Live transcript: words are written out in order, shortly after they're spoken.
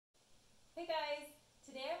Hey guys,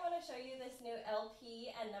 today I want to show you this new LP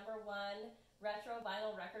and No.1 retro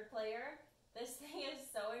vinyl record player. This thing is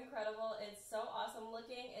so incredible. It's so awesome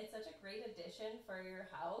looking. It's such a great addition for your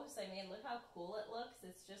house. I mean, look how cool it looks.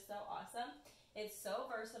 It's just so awesome. It's so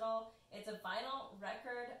versatile. It's a vinyl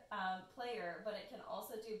record player, but it can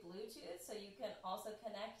also do Bluetooth, so you can also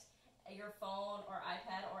connect your phone or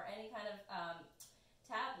iPad or any kind of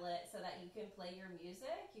tablet so that you can play your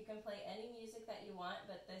music. You can play any music that you want,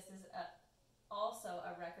 but this is also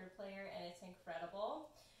a record player, and it's incredible.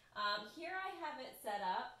 Here I have it set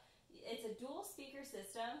up. It's a dual speaker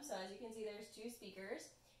system, so as you can see there's two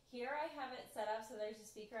speakers. Here I have it set up so there's a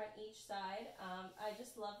speaker on each side. I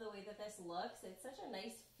just love the way that this looks. It's such a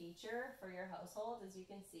nice feature for your household, as you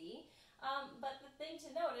can see. But the thing to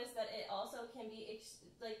note is that it also can be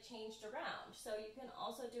changed around. So you can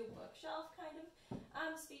also do bookshelf kind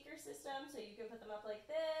of speaker system. So you can put them up like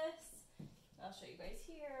this. I'll show you guys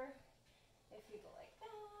here. If you go like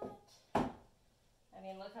that. I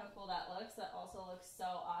mean, look how cool that looks. That also looks so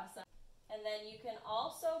awesome. And then you can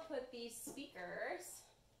also put these speakers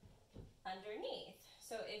underneath.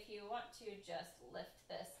 So if you want to just lift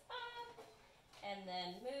this up and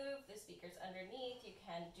then move the speakers underneath, you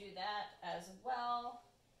can do that as well,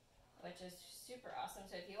 which is super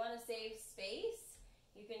awesome. So if you want to save space,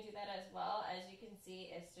 you can do that as well. As you can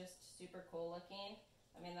see, it's just super cool looking.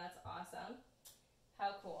 I mean, that's awesome.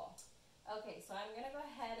 How cool. Okay, so I'm going to go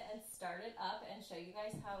ahead and start it up and show you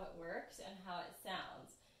guys how it works and how it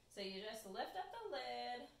sounds. So you just lift up the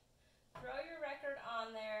lid, throw your record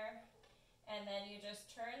on there, and then you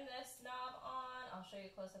just turn this knob on. I'll show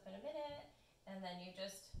you close up in a minute. And then you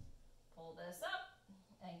just pull this up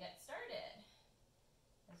and get started.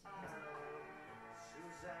 As you can see.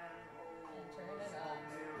 And turn it up.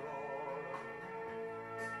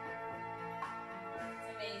 It's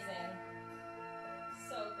amazing.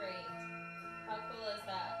 So great. How cool is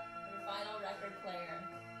that? Your vinyl record player.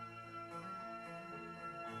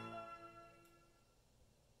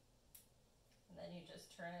 And then you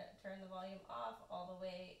just turn the volume off all the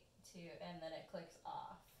way to, and then it clicks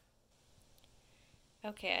off.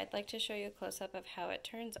 Okay, I'd like to show you a close-up of how it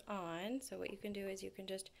turns on. So what you can do is you can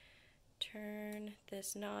just turn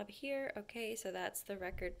this knob here. Okay, so that's the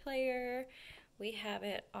record player. We have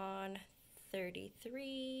it on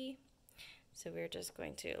 33. So we're just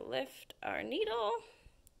going to lift our needle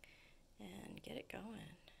and get it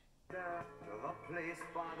going.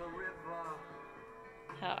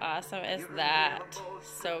 How awesome is that?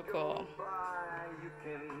 So cool.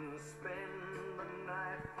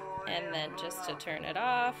 And then just to turn it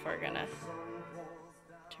off, we're gonna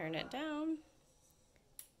turn it down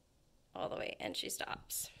all the way, and she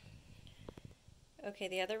stops. Okay,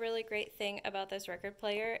 the other really great thing about this record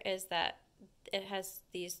player is that it has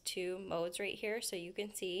these two modes right here, so you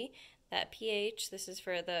can see that PH, this is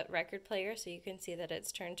for the record player, so you can see that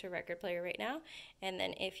it's turned to record player right now. And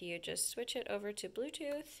then if you just switch it over to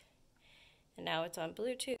Bluetooth, and now it's on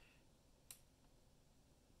Bluetooth.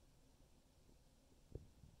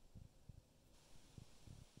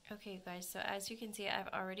 Okay guys, so as you can see, I've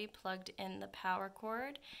already plugged in the power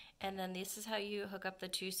cord, and then this is how you hook up the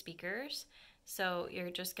two speakers. So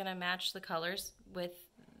you're just gonna match the colors with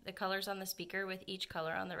the colors on the speaker with each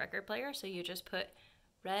color on the record player. So you just put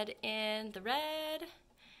red in the red,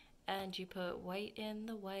 and you put white in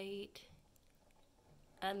the white,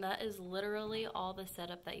 and that is literally all the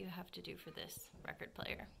setup that you have to do for this record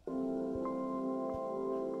player.